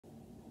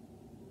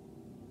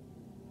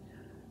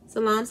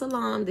Salam,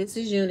 salam. This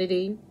is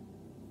Unity.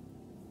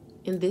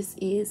 And this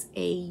is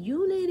a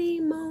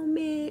Unity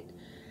moment.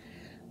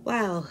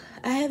 Wow.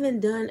 I haven't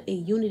done a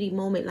Unity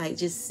moment like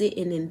just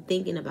sitting and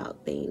thinking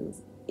about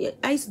things.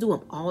 I used to do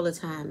them all the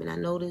time. And I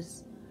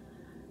noticed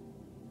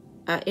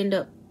I end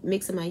up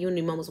mixing my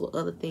Unity moments with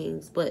other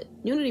things. But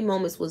Unity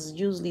moments was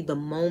usually the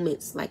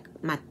moments like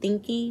my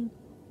thinking.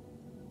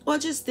 Or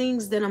just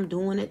things that I'm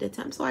doing at the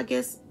time. So I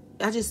guess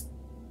I just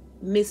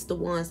missed the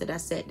ones that I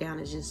sat down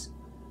and just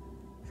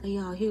say,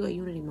 y'all, here a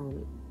Unity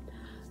moment.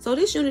 So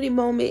this Unity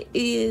moment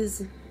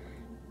is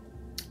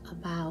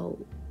about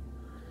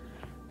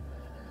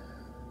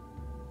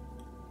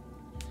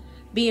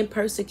being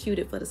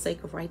persecuted for the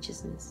sake of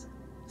righteousness,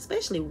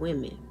 especially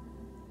women.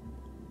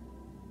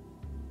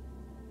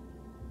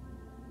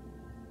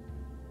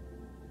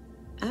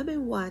 I've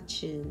been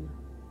watching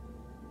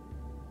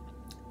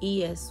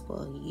ES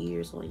for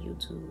years on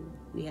YouTube.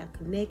 We have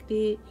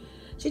connected.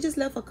 She just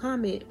left a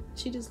comment.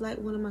 She just liked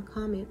one of my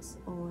comments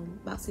on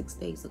about 6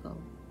 days ago.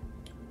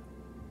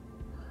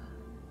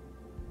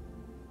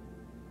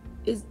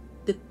 Is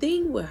the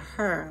thing with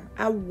her,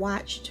 I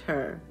watched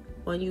her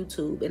on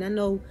YouTube, and I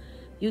know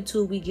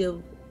YouTube we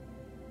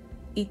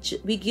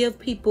give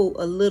people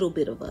a little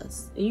bit of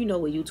us. And you know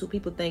what YouTube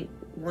people think,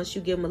 once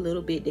you give them a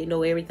little bit, they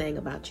know everything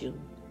about you.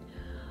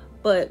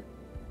 But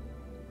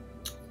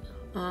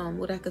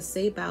what I could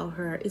say about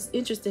her, it's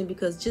interesting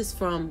because just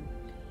from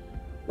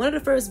one of the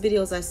first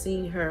videos I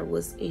seen her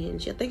was in,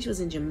 I think she was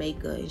in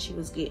Jamaica, and she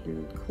was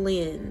getting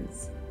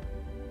cleansed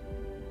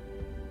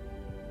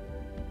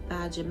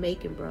by a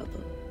Jamaican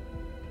brother.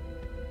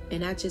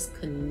 And I just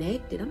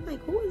connected. I'm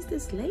like, who is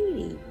this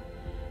lady?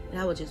 And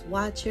I would just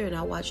watch her, and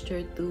I watched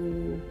her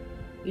through,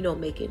 you know,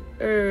 making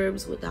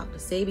herbs with Dr.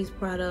 Sebi's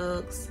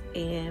products.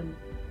 And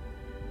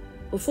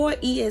before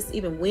ES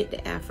even went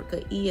to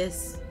Africa,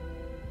 ES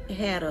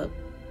had a,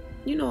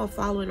 you know, a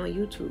following on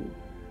YouTube.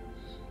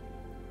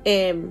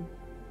 And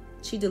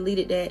she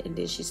deleted that, and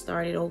then she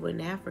started over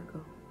in Africa.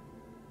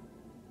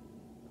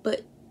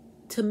 But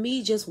to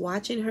me, just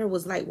watching her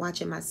was like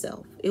watching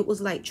myself. It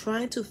was like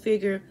trying to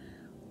figure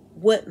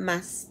what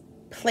my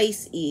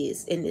place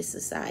is in this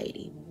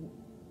society.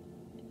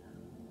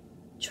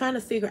 Trying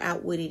to figure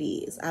out what it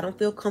is. I don't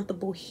feel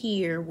comfortable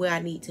here where I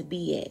need to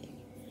be at.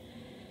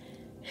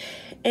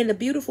 And the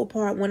beautiful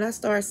part, when I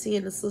started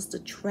seeing the sister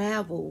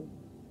travel,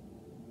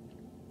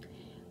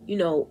 you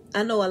know,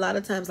 I know a lot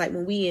of times, like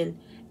when we in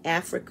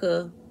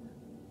Africa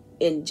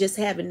and just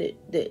having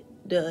the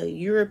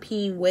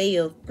European way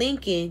of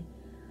thinking,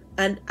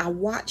 and I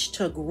watched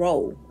her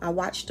grow. I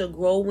watched her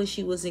grow when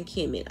she was in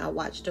Kemet. I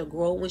watched her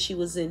grow when she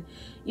was in,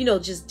 you know,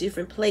 just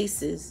different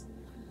places.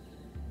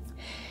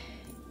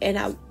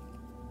 And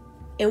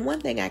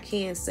one thing I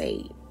can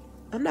say,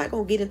 I'm not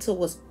going to get into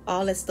what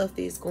all that stuff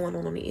is going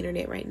on the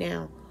internet right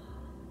now,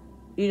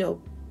 you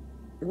know,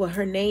 with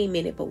her name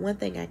in it. But one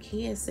thing I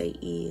can say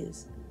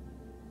is,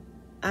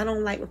 I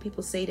don't like when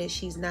people say that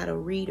she's not a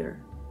reader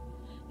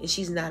and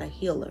she's not a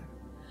healer.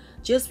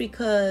 Just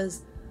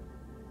because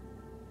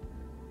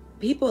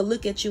people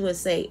look at you and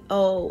say,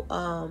 oh,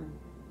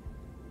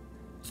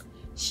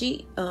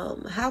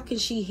 how can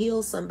she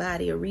heal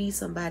somebody or read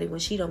somebody when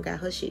she don't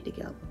got her shit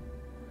together?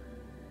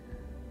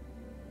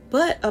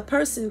 But a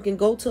person can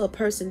go to a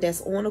person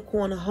that's on a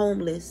corner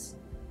homeless.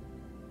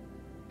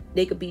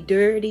 They could be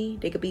dirty.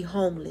 They could be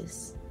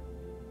homeless.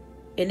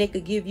 And they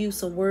could give you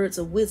some words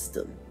of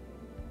wisdom.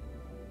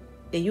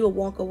 And you'll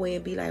walk away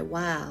and be like,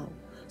 wow.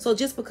 So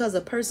just because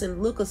a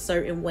person look a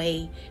certain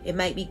way, it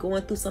might be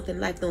going through something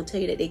in life, don't tell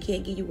you that they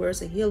can't give you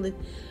words of healing,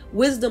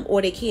 wisdom,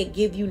 or they can't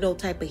give you no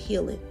type of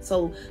healing.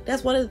 So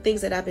that's one of the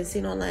things that I've been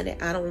seeing online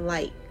that I don't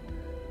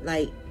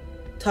like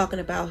talking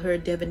about her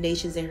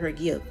divinations and her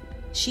gift.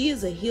 She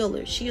is a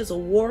healer. She is a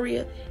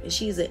warrior, and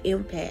she's an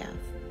empath.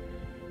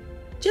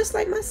 Just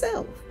like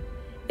myself.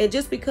 And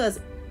just because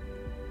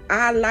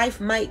our life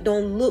might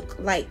don't look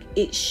like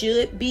it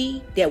should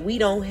be, that we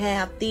don't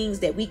have things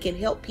that we can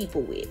help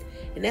people with.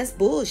 And that's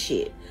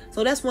bullshit.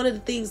 So that's one of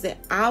the things that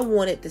I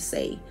wanted to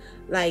say.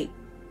 Like,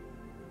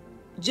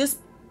 just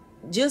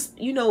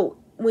you know,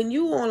 when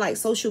you on like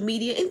social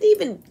media, and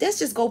even let's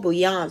just go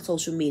beyond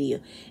social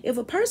media. If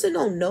a person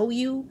don't know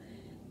you,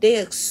 they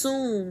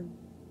assume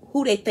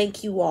who they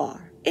think you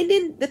are. And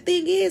then the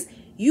thing is,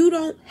 you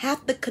don't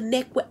have to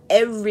connect with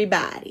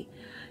everybody.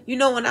 You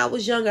know, when I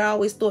was younger, I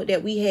always thought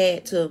that we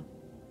had to,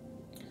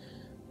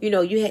 you know,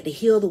 you had to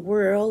heal the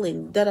world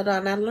and da-da-da.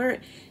 And I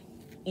learned,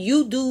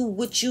 you do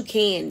what you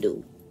can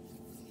do.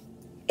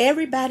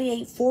 Everybody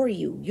ain't for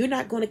you. You're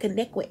not going to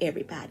connect with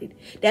everybody.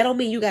 That don't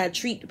mean you got to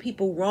treat the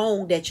people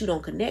wrong that you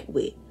don't connect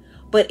with.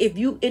 But if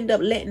you end up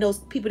letting those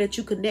people that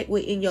you connect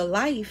with in your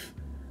life,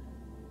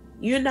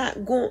 you're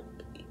not going,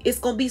 it's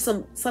going to be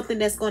something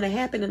that's going to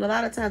happen. And a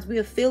lot of times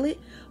we'll feel it.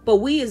 But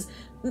we as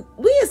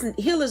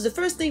healers, the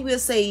first thing we'll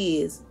say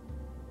is,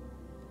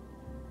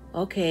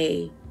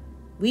 okay,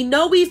 we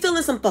know we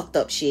feeling some fucked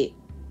up shit.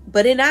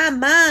 But in our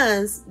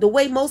minds, the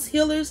way most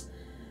healers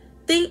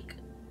think,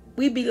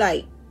 we be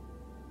like,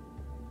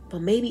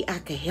 but maybe I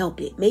could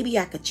help it. Maybe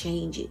I could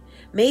change it.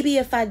 Maybe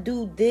if I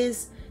do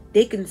this,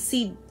 they can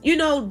see, you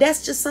know,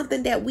 that's just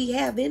something that we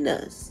have in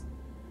us.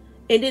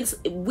 And then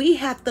we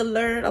have to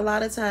learn a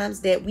lot of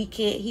times that we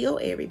can't heal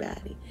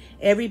everybody.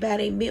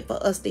 Everybody ain't meant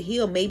for us to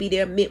heal. Maybe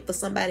they're meant for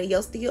somebody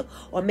else to heal,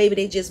 or maybe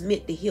they just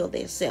meant to heal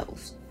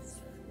themselves.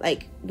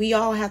 Like, we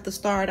all have to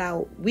start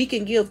out. We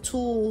can give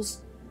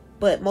tools,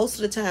 but most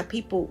of the time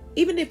people,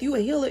 even if you're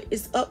a healer,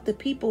 it's up to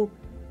people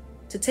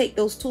to take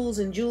those tools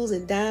and jewels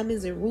and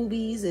diamonds and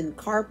rubies and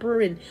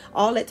copper and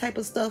all that type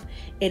of stuff,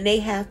 and they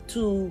have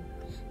to,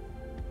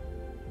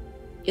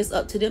 it's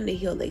up to them to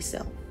heal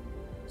themselves.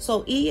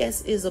 So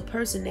ES is a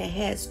person that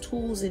has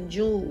tools and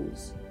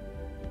jewels.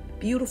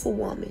 Beautiful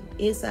woman,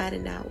 inside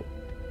and out.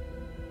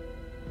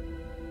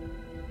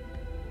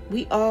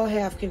 We all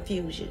have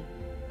confusion,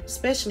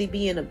 especially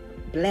being a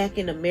black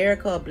in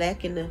America or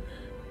black in the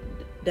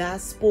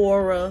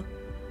diaspora.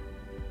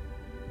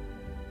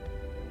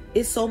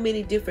 It's so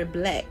many different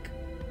black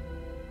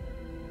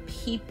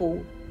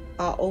people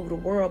all over the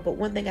world. But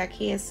one thing I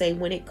can say,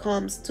 when it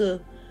comes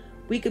to,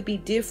 we could be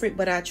different,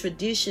 but our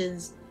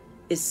traditions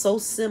is so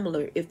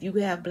similar. If you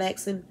have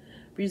blacks in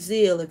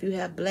Brazil, if you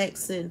have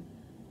blacks in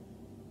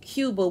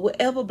Cuba,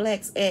 wherever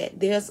blacks at,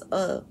 there's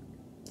a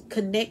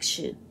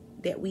connection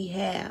that we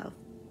have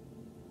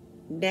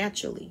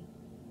naturally.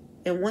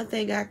 And one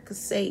thing I could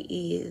say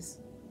is,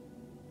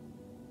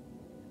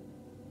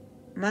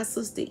 my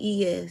sister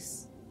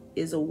ES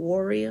is a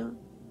warrior.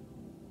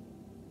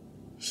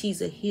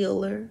 She's a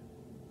healer.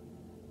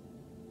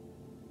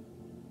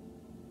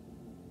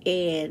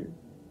 And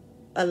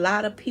a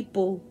lot of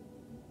people,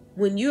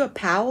 when you're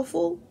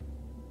powerful,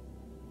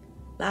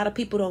 a lot of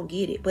people don't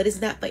get it. But it's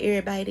not for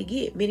everybody to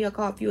get. Many are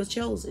called, few are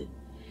chosen.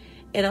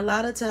 And a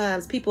lot of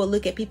times people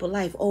look at people's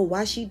life, oh,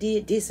 why she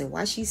did this and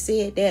why she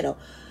said that, or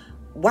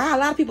why a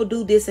lot of people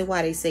do this and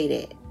why they say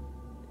that.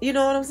 You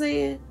know what I'm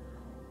saying?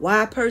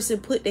 Why a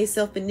person put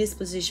themselves in this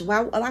position.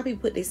 Why a lot of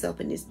people put themselves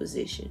in this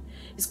position.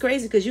 It's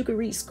crazy because you can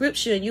read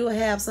scripture and you'll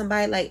have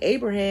somebody like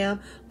Abraham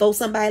throw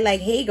somebody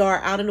like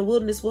Hagar out in the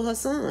wilderness with her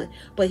son.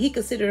 But he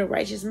considered a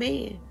righteous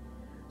man.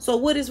 So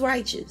what is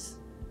righteous?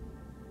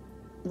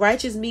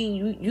 Righteous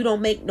mean you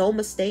don't make no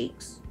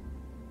mistakes.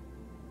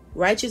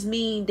 Righteous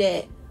mean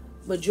that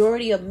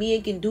majority of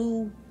men can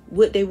do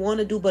what they want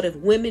to do. But if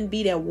women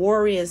be that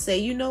warrior and say,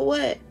 you know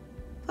what?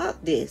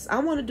 Fuck this. I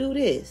want to do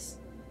this.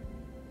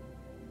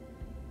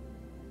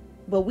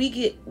 But we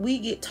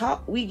get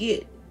taught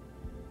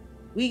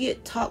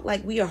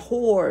like we are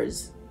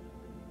whores.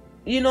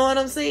 You know what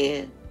I'm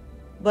saying?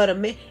 But a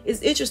man,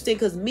 it's interesting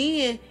because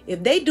men,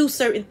 if they do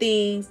certain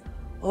things,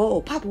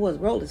 oh, Papa was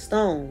Rolling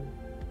Stone.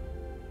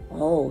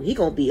 Oh, he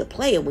gonna be a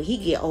player when he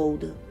get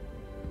older.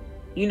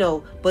 You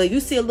know, but if you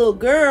see a little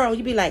girl,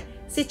 you be like,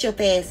 sit your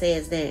fast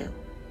ass down.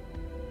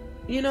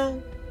 You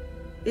know?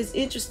 It's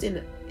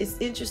interesting. It's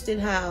interesting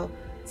how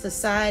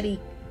society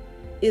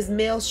is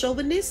male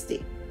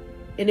chauvinistic.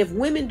 And if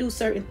women do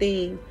certain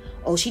things,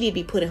 oh, she need to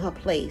be put in her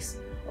place.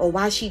 Or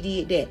why she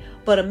did that.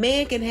 But a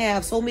man can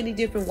have so many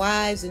different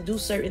wives and do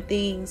certain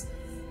things.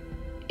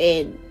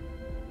 And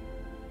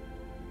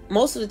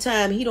most of the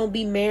time, he don't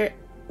be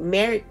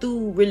married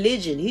through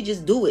religion. He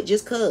just do it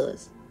just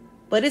cause.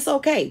 But it's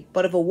okay.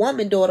 But if a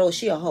woman do it, oh,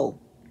 she a hoe.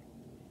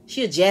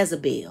 She a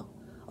Jezebel.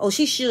 Oh,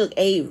 she Suge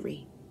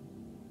Avery.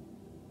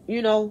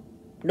 You know,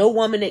 no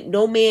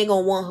man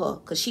gonna want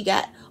her because she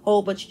got a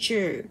whole bunch of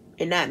children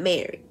and not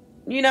married.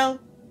 You know,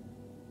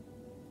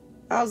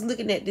 I was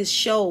looking at this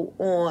show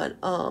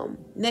on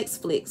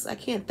Netflix. I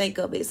can't think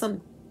of it. It's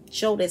some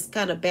show that's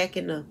kind of back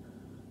in the,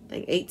 I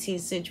think,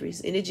 18th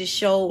centuries, and it just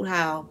showed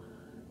how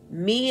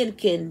men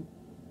can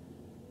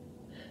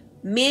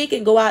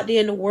go out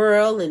there in the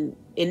world and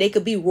they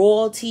could be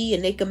royalty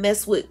and they could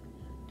mess with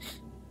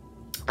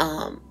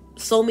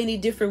so many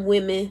different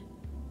women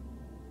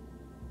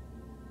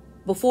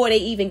before they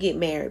even get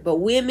married. But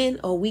women,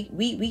 oh, we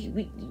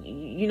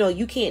you know,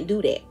 you can't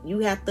do that. You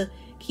have to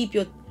keep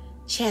your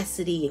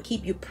chastity and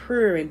keep you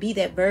pure and be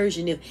that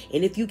virgin. And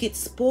if you get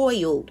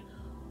spoiled,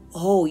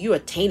 oh, you're a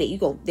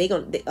tainted.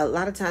 A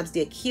lot of times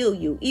they'll kill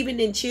you. Even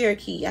in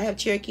Cherokee, I have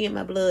Cherokee in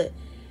my blood,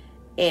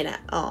 and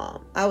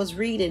I was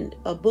reading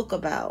a book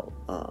about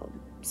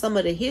some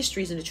of the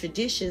histories and the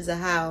traditions of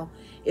how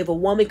if a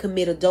woman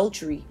commit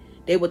adultery,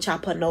 they would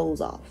chop her nose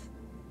off.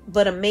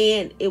 But a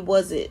man, it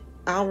wasn't.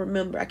 I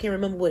can't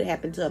remember what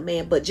happened to a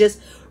man, but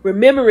just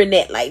remembering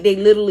that, like, they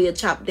literally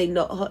chopped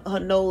her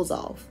nose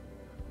off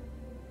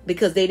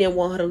because they didn't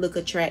want her to look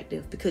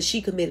attractive because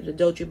she committed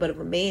adultery. But if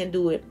a man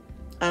do it,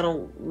 I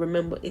don't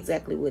remember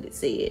exactly what it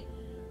said.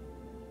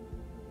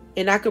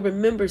 And I could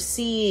remember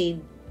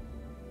seeing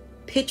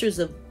pictures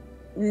of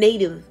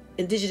native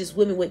indigenous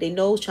women with their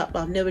nose chopped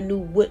off. Never knew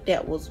what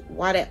that was.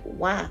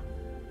 Why?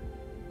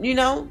 You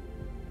know?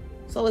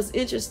 So it's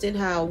interesting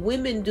how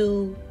women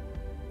do,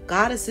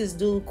 goddesses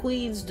do,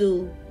 queens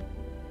do.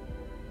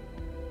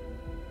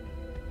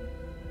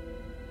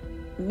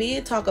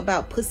 Men talk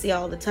about pussy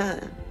all the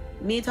time.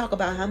 Men talk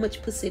about how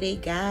much pussy they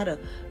got, or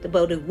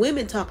the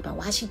women talk about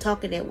why she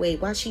talking that way,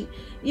 why she,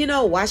 you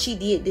know, why she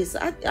did this.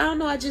 I don't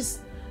know, I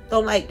just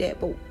don't like that.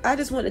 But I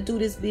just want to do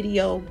this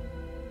video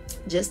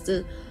just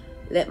to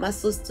let my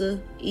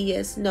sister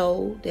ES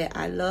know that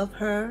I love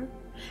her.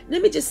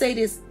 Let me just say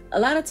this. A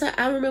lot of times,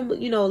 I remember,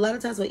 you know, a lot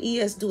of times when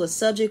ES do a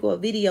subject or a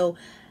video,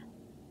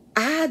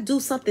 I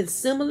do something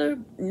similar,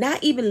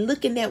 not even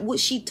looking at what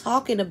she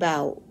talking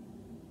about.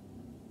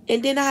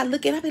 And then I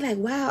look and I be like,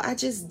 wow, I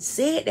just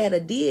said that or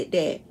did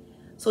that.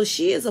 So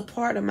she is a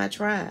part of my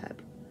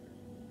tribe.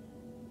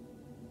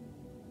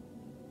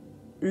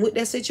 With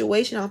that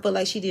situation, I feel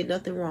like she did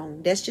nothing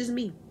wrong. That's just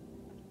me.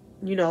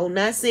 You know,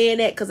 not saying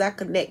that because I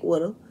connect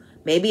with her.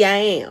 Maybe I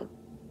am.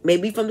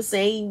 Maybe from the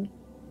same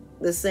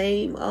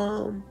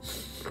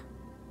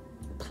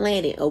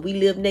planet, or we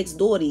live next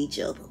door to each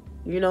other,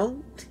 you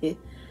know,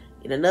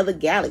 in another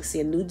galaxy,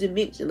 a new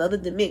dimension, another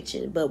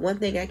dimension. But one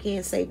thing I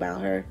can say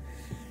about her,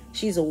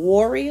 she's a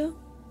warrior.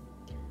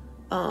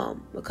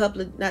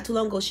 Not too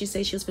long ago, she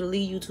said she was going to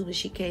leave YouTube, and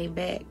she came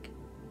back.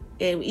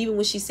 And even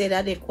when she said,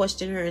 I didn't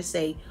question her and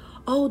say,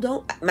 oh,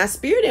 don't, my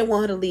spirit didn't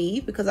want her to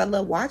leave because I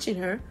love watching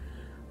her.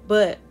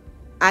 But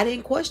I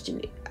didn't question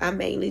it. I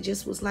mainly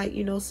just was like,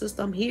 you know,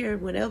 sister, I'm here,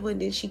 whatever.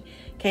 And then she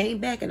came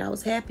back and I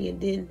was happy. And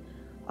then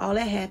all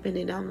that happened.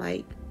 And I'm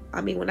like,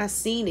 I mean, when I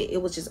seen it,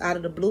 it was just out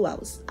of the blue. I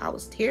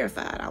was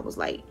terrified. I was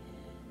like,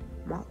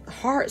 my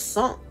heart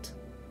sunk.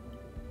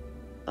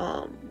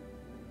 But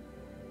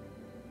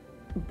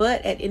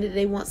at the end of the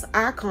day, once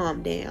I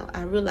calmed down,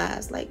 I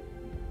realized, like,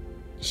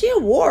 she a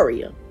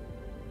warrior.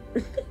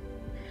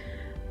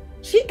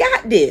 She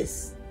got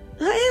this.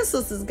 Her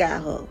ancestors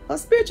got her. Her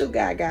spiritual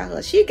guy got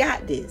her. She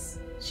got this.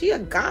 She a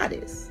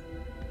goddess.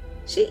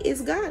 She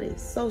is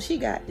goddess. So she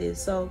got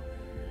this. So,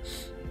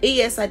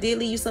 yes, I did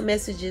leave you some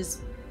messages.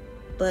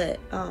 But,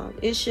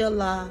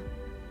 inshallah,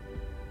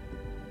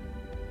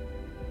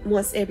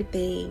 once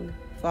everything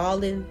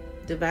fall in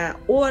divine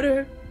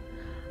order,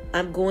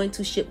 I'm going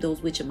to ship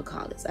those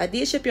whatchamacallits. I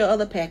did ship your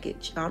other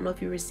package. I don't know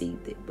if you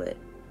received it, but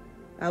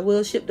I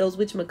will ship those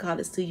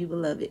whatchamacallits to you,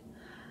 beloved.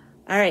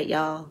 All right,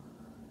 y'all.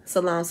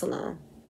 Salam, salam.